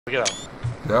Get out.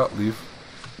 Yeah, leave.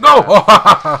 No!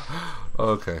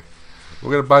 Okay.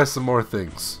 We're gonna buy some more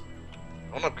things.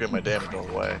 I want to upgrade my damage all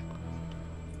the way.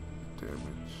 Damage.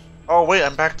 Oh, wait,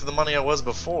 I'm back to the money I was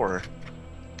before.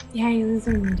 Yeah, you lose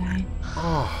when you die.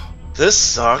 Oh, This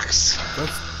sucks.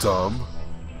 that's dumb.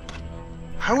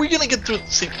 How are we gonna get through?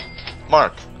 See,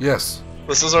 Mark, Yes.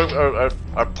 this is our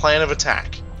plan of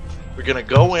attack. We're gonna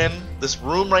go in. This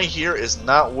room right here is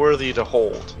not worthy to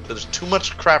hold. There's too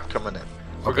much crap coming in.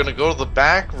 We're Okay. gonna go to the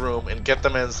back room and get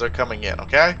them as they're coming in.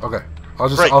 Okay? Okay. I'll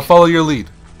Break. follow your lead.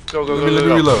 Go go Let go me go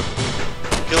go. reload.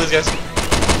 Kill these guys.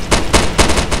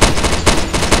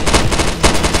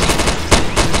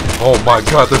 Oh my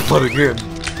god, they're flooding in.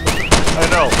 I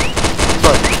know.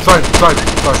 Sorry.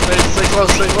 Stay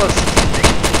close. Stay close.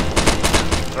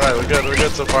 All right, we're good. We're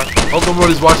good so far. Hope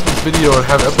nobody's watching this video and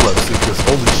have epilepsy, because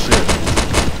holy shit.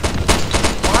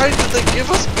 Why did they give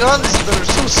us guns that are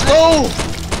so slow?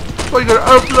 Well, you gotta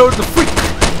upload the freak.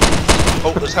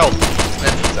 Oh, there's health.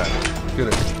 Engines out. Get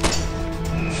it.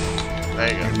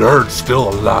 There you go. Nerd's still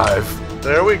alive.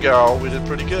 There we go. We did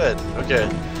pretty good. Okay.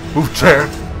 Move chair.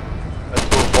 That's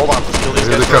cool. Hold on. Let's kill these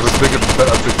Here guys they come. first. Let's make a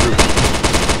big group.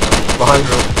 Behind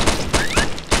them.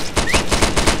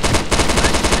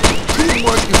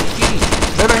 Teamwork is key.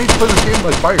 Man, I hate to play this game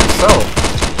like by yourself.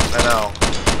 I know.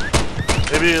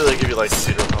 Maybe they give you like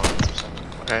cheater opponents or something.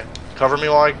 Okay. Cover me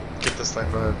while I get this thing.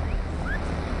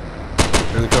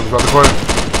 Here they come around the corner.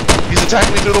 He's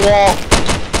attacking me through the wall.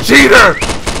 Cheater!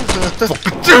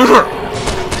 Fucking cheater!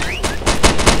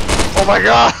 Oh my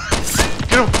god!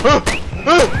 Get him!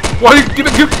 Why are you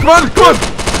gonna get? Come on!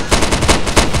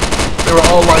 They were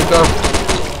all lined up.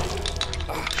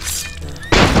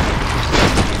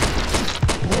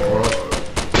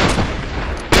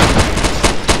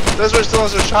 Desiree still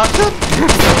has her shotgun?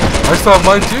 I still have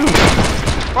mine too.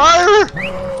 Fire!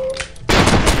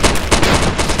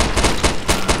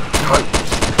 God,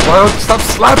 why don't you stop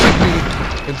slapping me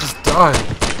and just die?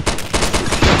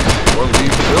 Or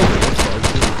leave the building. That's fine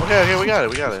too. Okay, we got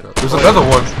it. There's another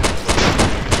one.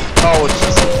 Oh, it's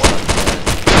just one.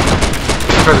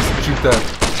 Try to shoot that.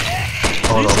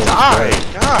 Oh He's no, died.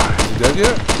 God. Is he dead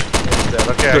yet? He's dead.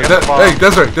 Okay, I got the bomb. Hey,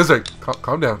 Desiree,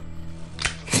 calm down.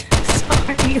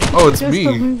 Sorry. Oh, it's Just me.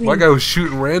 moving. My guy was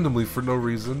shooting randomly for no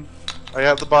reason. I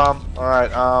got the bomb.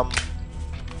 Alright,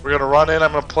 we're gonna run in,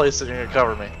 I'm gonna place it, you're gonna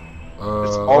cover me.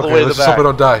 It's all the way to let's the just hope back. I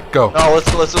don't die. Go. No, let's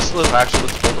hold them in the door.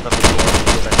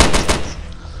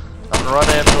 I'm gonna run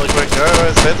in really quick.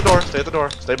 Alright, stay at the door.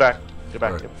 Stay back. Get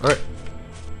back. Alright.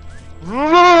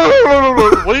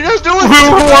 What are you guys doing? We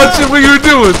were watching what you were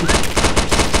doing.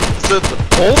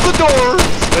 Hold the door,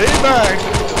 stay back.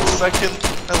 The second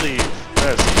I leave.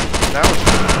 There, see? Now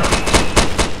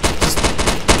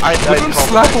it's Let him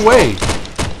slap away.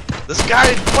 This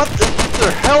guy, what?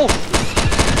 Their health.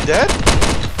 He dead?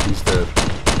 He's dead.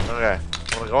 Okay.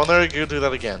 I'm gonna go in there and do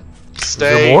that again. Is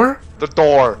Stay. there more? The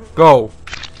door. Go.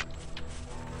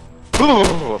 You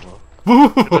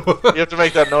have to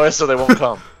make that noise so they won't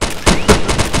come.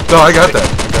 No, I got that.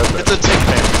 It's a tick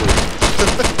man food.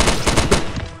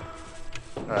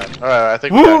 Alright, I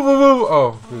think we Woo, got... woo, woo.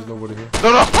 Oh, there's nobody here.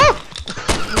 No!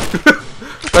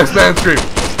 Nice man scream.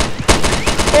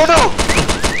 Oh no!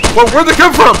 Well, where'd they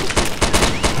come from?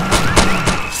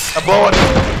 I'm blowing.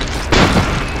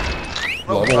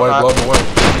 Blow them away.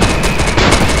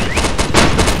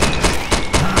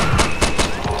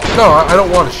 No, I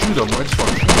don't want to shoot them. I just want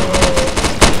to shoot them.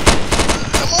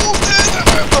 I'm almost dead. I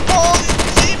have the ball.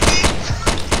 Save me.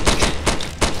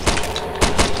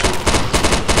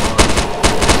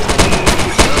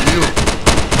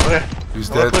 Okay. He's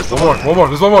Well, dead. place the One more.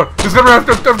 There's one more. He's coming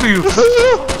after you.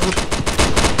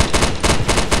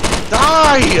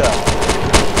 Die!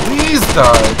 Please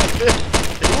die.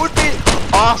 It would be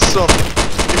awesome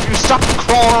if you stopped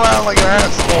crawling around like an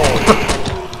asshole.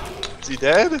 Is he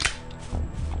dead? Or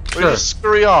Sure. you just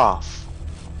scurry off?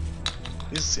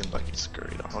 He seemed like he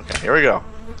scurried off. Okay, here we go.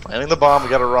 Planting the bomb, we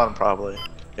gotta run probably.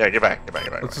 Yeah, get back.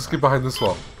 Let's just get behind this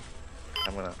wall.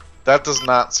 I'm gonna... That does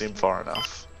not seem far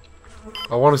enough.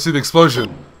 I want to see the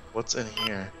explosion. What's in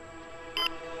here?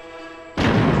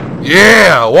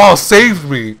 Yeah! Wall saved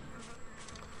me.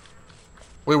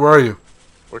 Wait, where are you?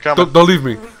 We're coming. Don't leave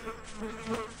me.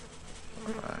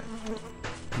 Alright.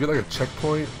 You get like a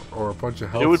checkpoint or a bunch of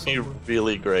health. It would be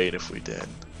really great if we did.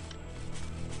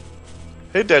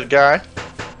 Hey, dead guy.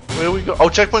 Where we go? Oh,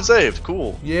 checkpoint saved.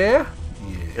 Cool. Yeah?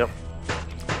 Yeah. Yep.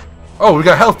 Oh, we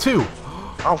got health too.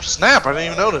 Oh, snap. I didn't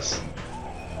even notice.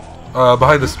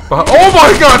 Behind us. Oh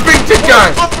my god, big tick guy!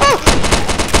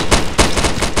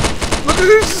 Look at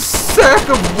this sack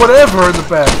of whatever in the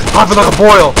back. Pop another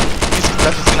boil.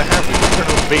 That's what's gonna happen. He's gonna turn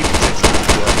to a baby tick.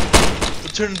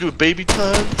 turn into a baby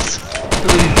tons. And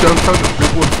then he jumps on the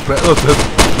big one. Oh, the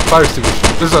fire extinguisher.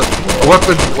 There's a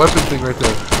weapon thing right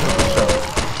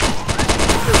there.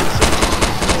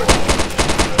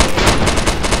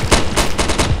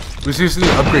 We seriously need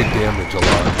to upgrade damage a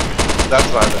lot. That's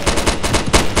what I meant.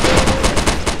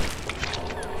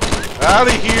 Out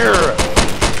of here!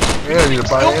 Yeah, I need to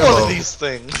buy Kill ammo. one of these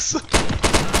things.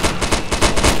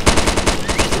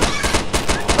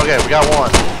 Okay, we got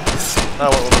one.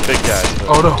 Not one of the big guys. But...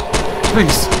 Oh no!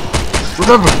 Please,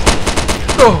 remember.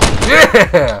 Oh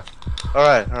yeah! All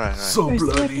right. So Where's the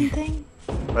bloody. weapon thing?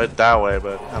 Right that way,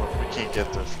 but I don't, we can't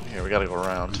get there from here. We gotta go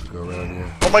around. Go around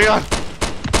here. Oh my god!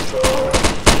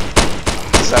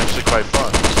 This is actually quite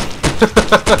fun.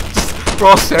 We're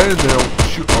all standing there.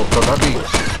 Shoot! Oh no, not me.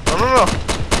 No.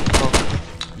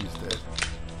 He's dead.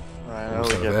 Alright, how do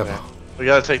we Almost out get of there? ammo. We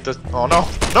gotta take this. Oh no!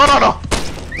 No!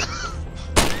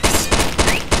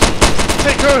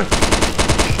 Take her!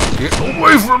 Get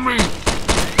away from me!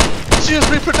 She has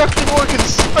reproductive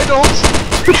organs! I don't!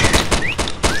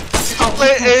 You can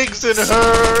lay eggs in her!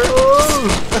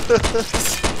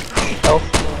 Health.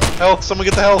 Health, someone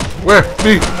get the health! Where?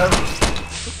 Me!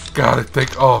 Got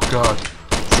it, oh god.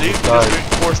 See? You Died. just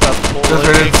reinforced that whole That's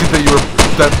right, I didn't see that you were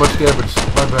that much damage.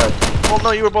 My bad. Well,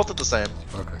 no, you were both at the same.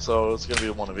 Okay. So it's gonna be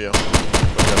one of you.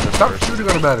 Stop shooting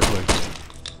automatically.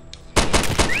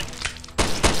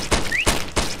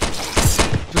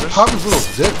 Just pop his little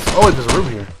zips. Oh, wait, there's a room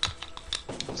here.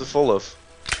 What's it full of?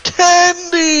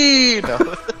 Candy! No.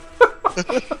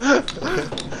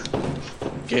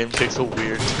 Game takes a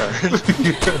weird turn.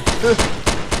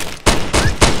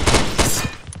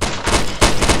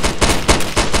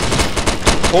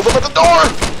 Hold him at the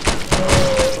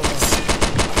door!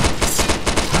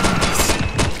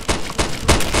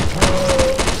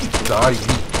 Die,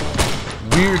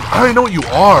 you weird. I don't even know what you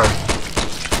are.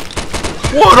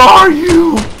 What are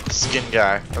you? Skin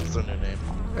guy. That's their new name.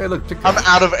 Hey, look, tick. I'm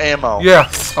out of ammo. Yeah,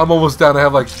 I'm almost down. I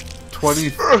have like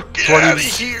 20, Get outta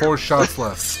here. 24 shots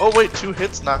left. Oh wait, 2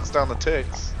 hits knocks down the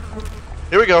ticks.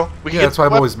 Here we go. We can Yeah, get that's why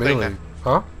I'm the always weapon thing melee.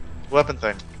 now. Huh? Weapon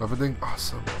thing. Weapon thing?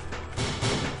 Awesome.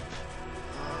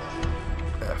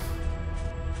 F.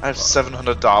 I have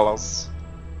 $700.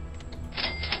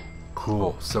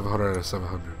 Cool. 700 out of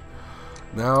 700.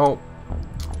 Now,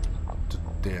 the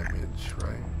damage,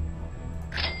 right?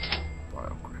 Buy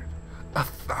upgrade.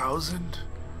 1,000?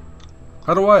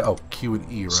 How do I? Oh, Q and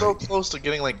E, right? So close to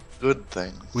getting like good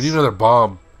things. We need another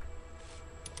bomb.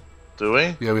 Do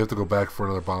we? Yeah, we have to go back for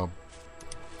another bomb.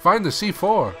 Find the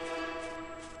C4.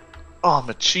 Oh, I'm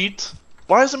a cheat.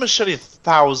 Why is a machete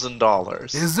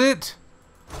 $1,000? Is it?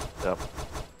 Yep.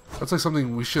 That's like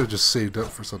something we should have just saved up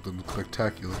for something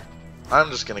spectacular. I'm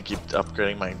just gonna keep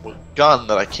upgrading my gun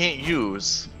that I can't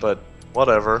use, but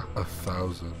whatever.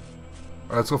 1,000. Alright,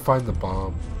 let's go find the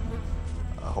bomb.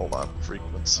 Hold on,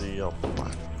 frequency. Oh,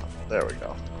 there we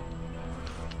go.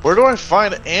 Where do I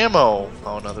find ammo?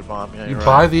 Oh, another bomb. Yeah, You you're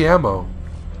buy right. the ammo.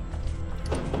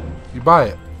 You buy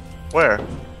it Where?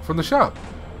 from the shop.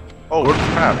 Oh Go-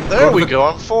 crap! go There to we the- go.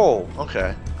 I'm full.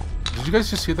 Okay. Did you guys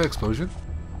just hear that explosion?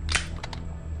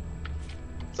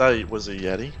 That was a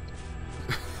Yeti.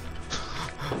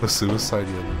 A suicide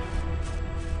yeti.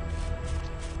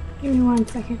 Give me 1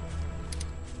 second.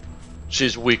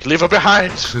 She's weak. Leave her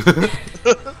behind.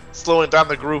 Slowing down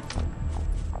the group.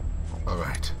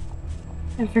 Alright.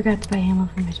 I forgot to buy ammo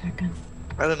for my shotgun.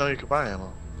 I didn't know you could buy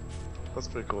ammo. That's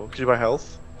pretty cool. Can you buy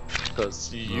health?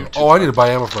 Because you. Oh, I need to buy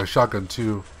ammo for my shotgun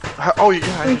too. Oh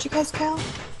yeah. Where'd you guys go?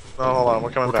 No, hold on.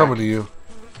 We're coming We're back. coming to you.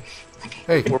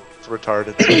 Hey, We're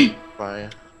retarded. To buy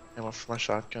ammo for my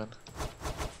shotgun.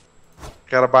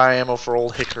 Gotta buy ammo for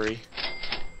old Hickory.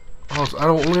 oh, so I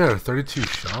don't only have 32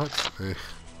 shots. Hey.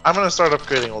 I'm gonna start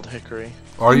upgrading old Hickory.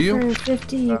 Are And you? For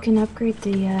 50, you can upgrade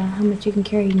the how much you can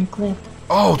carry in your clip.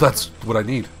 Oh, that's what I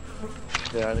need.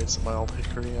 Yeah, I need some of my old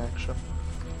Hickory action.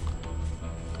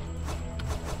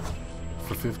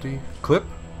 For 50. Clip.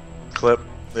 Clip.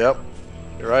 Yep.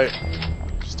 You're right.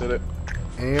 Just did it.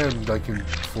 And I can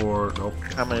afford. Nope.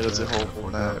 How many does it hold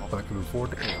afford now? that, but I can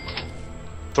afford ammo.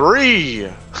 3!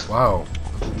 Wow.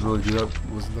 I didn't really do that.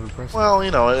 Wasn't that impressive? Well,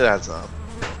 you know, it adds up.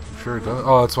 I'm sure it does.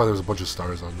 Oh, that's why there's a bunch of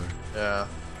stars on there. Yeah.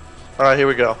 Alright, here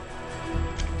we go.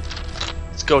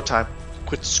 It's go time.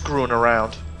 Quit screwing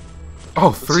around.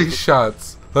 Oh, 3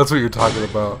 shots. That's what you're talking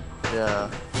about. Yeah.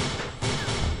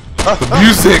 The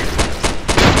music!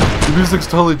 The music's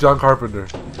totally John Carpenter.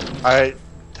 I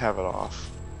have it off.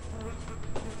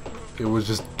 It was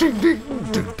just ding ding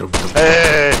ding ding ding.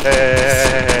 Hey, hey,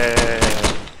 hey, hey, hey.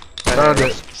 Found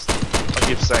it. I'll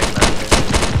keep saying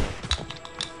that.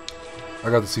 I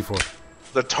got the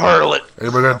C4. The turlet!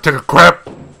 Anybody gonna take a crap?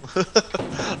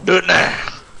 Do it now.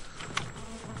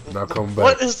 Now come back.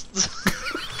 What is?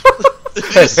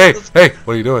 Hey!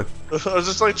 What are you doing? I was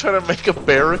just like trying to make a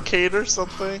barricade or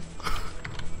something.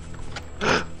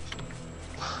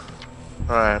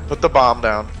 Alright, put the bomb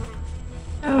down.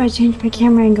 Oh, I changed my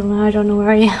camera angle now. I don't know where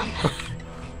I am.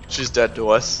 She's dead to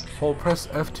us. Hold press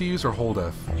F to use or hold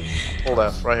F? Hold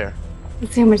F, right here.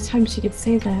 Let's see how much time she could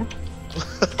say that.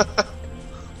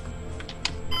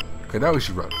 Okay, now we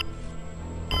should run.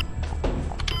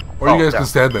 Or you guys can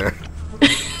stand there.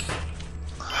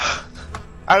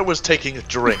 I was taking a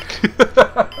drink.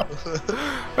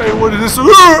 Hey, what is this?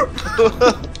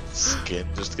 Skin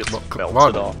just gets Come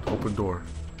melted on. off. Open door.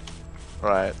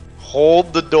 Right.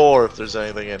 Hold the door if there's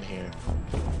anything in here.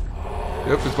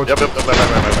 Yep, it's Yep.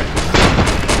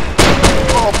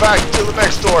 Oh, back to the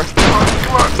next door. Come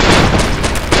on.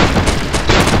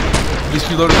 At least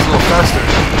you loaded a little faster.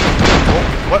 Oh,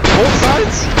 what? Both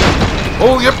sides?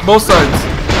 Oh, yep, both sides.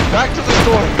 Back to this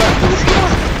door. Back to this door.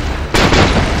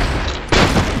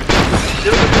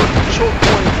 Get him into a choke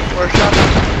point where a shotgun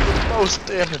can do the most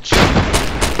damage.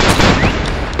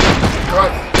 Come on.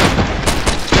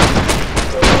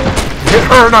 Hit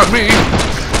her, not me.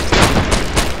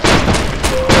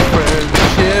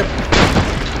 Friendship.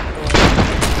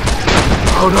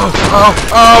 Oh no! Oh,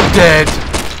 I'm dead.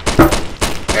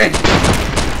 Hey.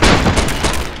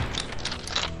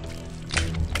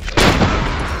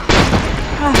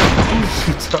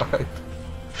 She died.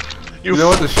 You know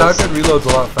what? The shotgun reloads a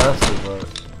lot faster, but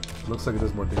it looks like it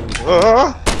does more damage.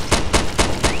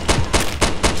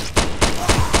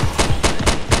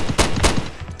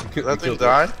 That thing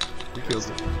died? He kills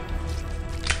it.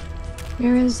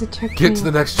 Where is the checkpoint? Get to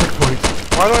the next checkpoint.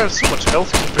 Why do I have so much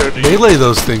health compared to you? Melee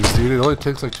those things, dude. It only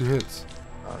takes like 2 hits.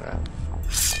 Okay.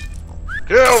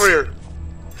 Get over here!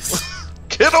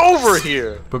 Get over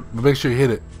here! But make sure you hit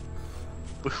it.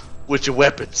 With your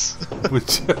weapons.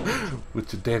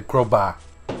 with your damn crowbar.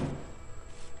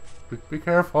 Be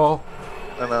careful.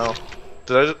 I know.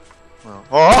 Did I just...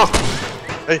 Oh!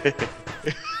 Hey, hey,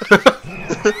 hey.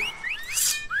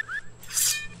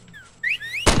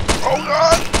 Oh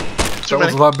god! That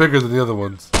was a lot bigger than the other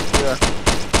ones. Yeah.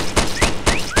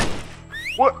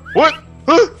 What? What?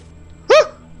 Huh? Huh?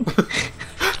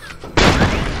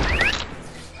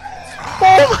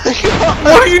 Oh my god!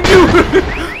 What are you doing?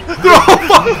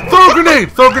 Throw a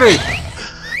grenade! Throw a grenade!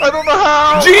 I don't know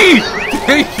how! G!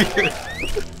 Thank you!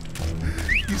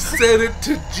 You said it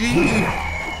to G!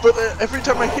 But every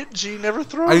time I hit G, never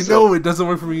throws I know, it doesn't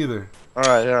work for me either.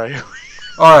 Alright, alright.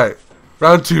 Alright,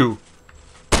 round 2.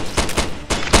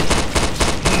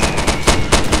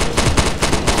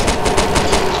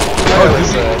 Oh,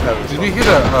 did we hit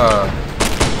a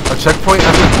checkpoint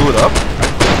after we blew it up? I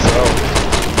think so.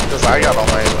 Because I got all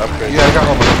my upgrades. Yeah, I got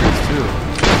all my upgrades too.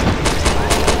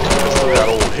 I still got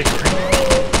old Hickory.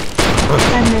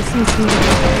 I'm missing some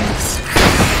upgrades.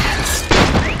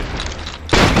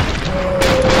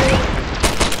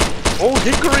 Old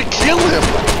Hickory, kill him!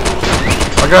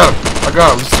 I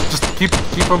got him. Just keep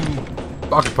him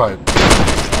occupied.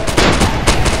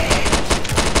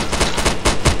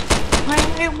 Why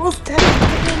am I almost dead?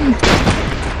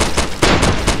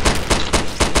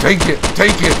 Take it!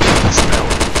 Take it! Smell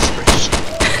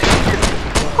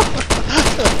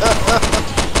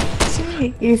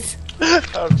Jeez.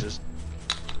 I'm just...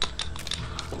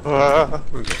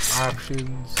 We got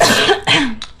options.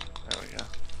 There we go.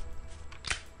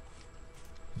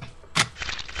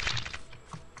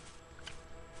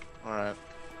 Alright.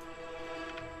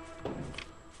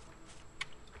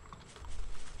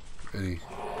 Eddie.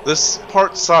 This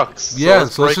part sucks. Yeah,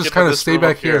 so let's just kind of stay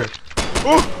back here.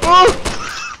 Oh, oh!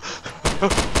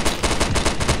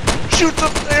 Shoot the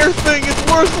air thing, it's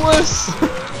worthless!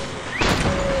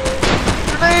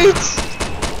 Grenades!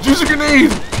 Use a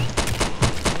grenade!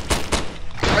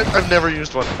 I've never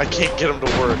used one. I can't get them to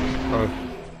work.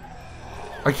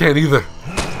 I can't either.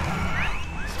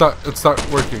 It's not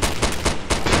working.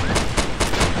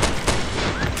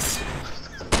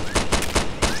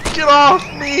 Get off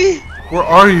me! Where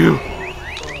are you?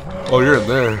 Oh, you're in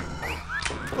there.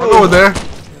 I'm going there.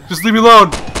 Just leave me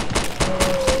alone.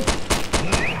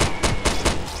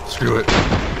 Screw it.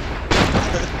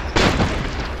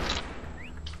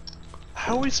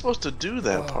 How are we supposed to do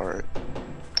that part?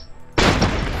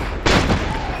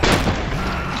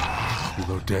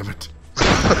 Reload, damn it.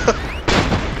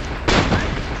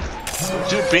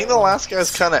 Dude, being the last guy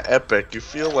is kind of epic. You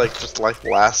feel like just like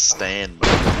Last Stand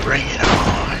mode. Bring it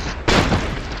on!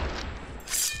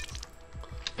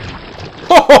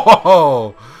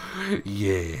 Oh,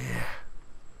 yeah.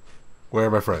 Where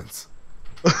are my friends?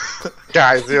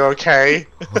 Guys, you okay?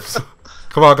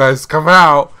 Come on, guys, come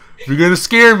out. If you're gonna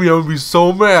scare me, I'm gonna be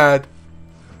so mad.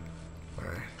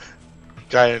 Alright.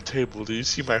 Guy on the table, do you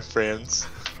see my friends?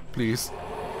 Please.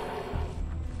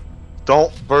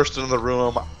 Don't burst into the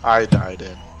room I died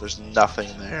in. There's nothing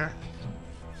there.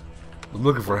 I'm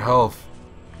looking for health.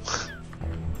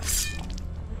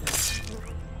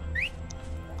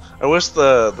 I wish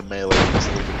the melee was a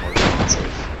little bit more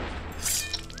responsive.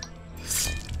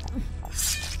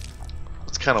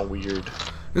 It's kind of weird.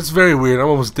 It's very weird. I'm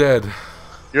almost dead.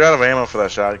 You're out of ammo for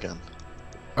that shotgun.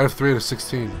 I have 3 out of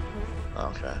 16.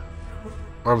 Okay.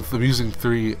 I'm using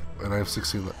 3 and I have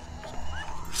 16 left.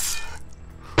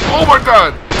 Oh my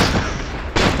god!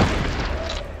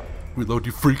 Reload,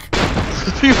 you freak.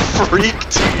 You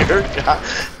freaked your guy.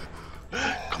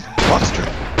 Come on, monster.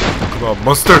 Come on,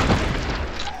 mustard.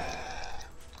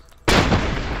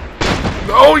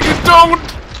 No, you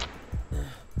don't!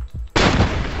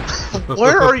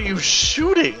 Where are you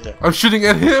shooting? I'm shooting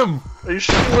at him! Are you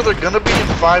shooting where they're gonna be in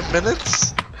 5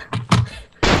 minutes?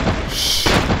 Shh.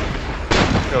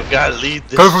 You gotta lead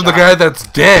this Coming from the guy that's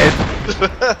dead!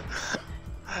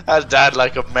 I died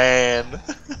like a man.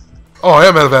 Oh, I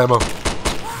am out of ammo.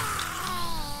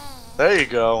 There you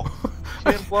go.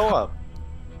 You didn't blow up.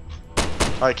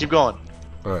 Alright, keep going.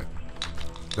 Alright.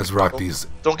 Let's rock these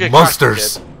Don't get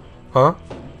monsters! cocky, kid. Huh?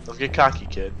 Don't get cocky,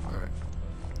 kid. Alright.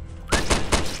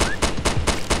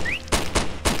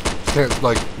 Can't,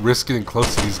 like, risk getting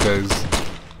close to these guys.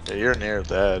 Yeah, you're near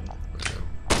dead.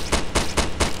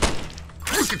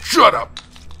 Fucking shut up!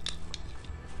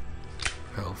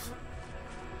 Health.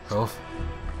 Health.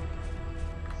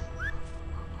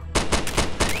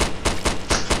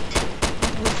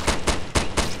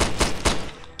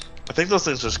 I think those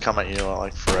things just come at you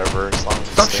like forever. As long as you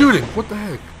Stop stay. shooting! What the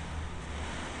heck?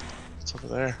 What's over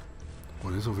there?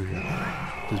 What is over here?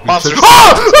 Monsters!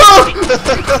 Ah!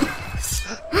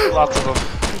 Lots of them.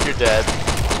 You're dead.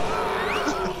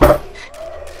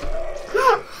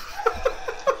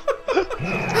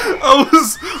 I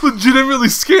was legitimately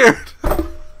scared.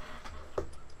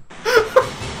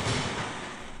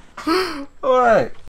 Alright.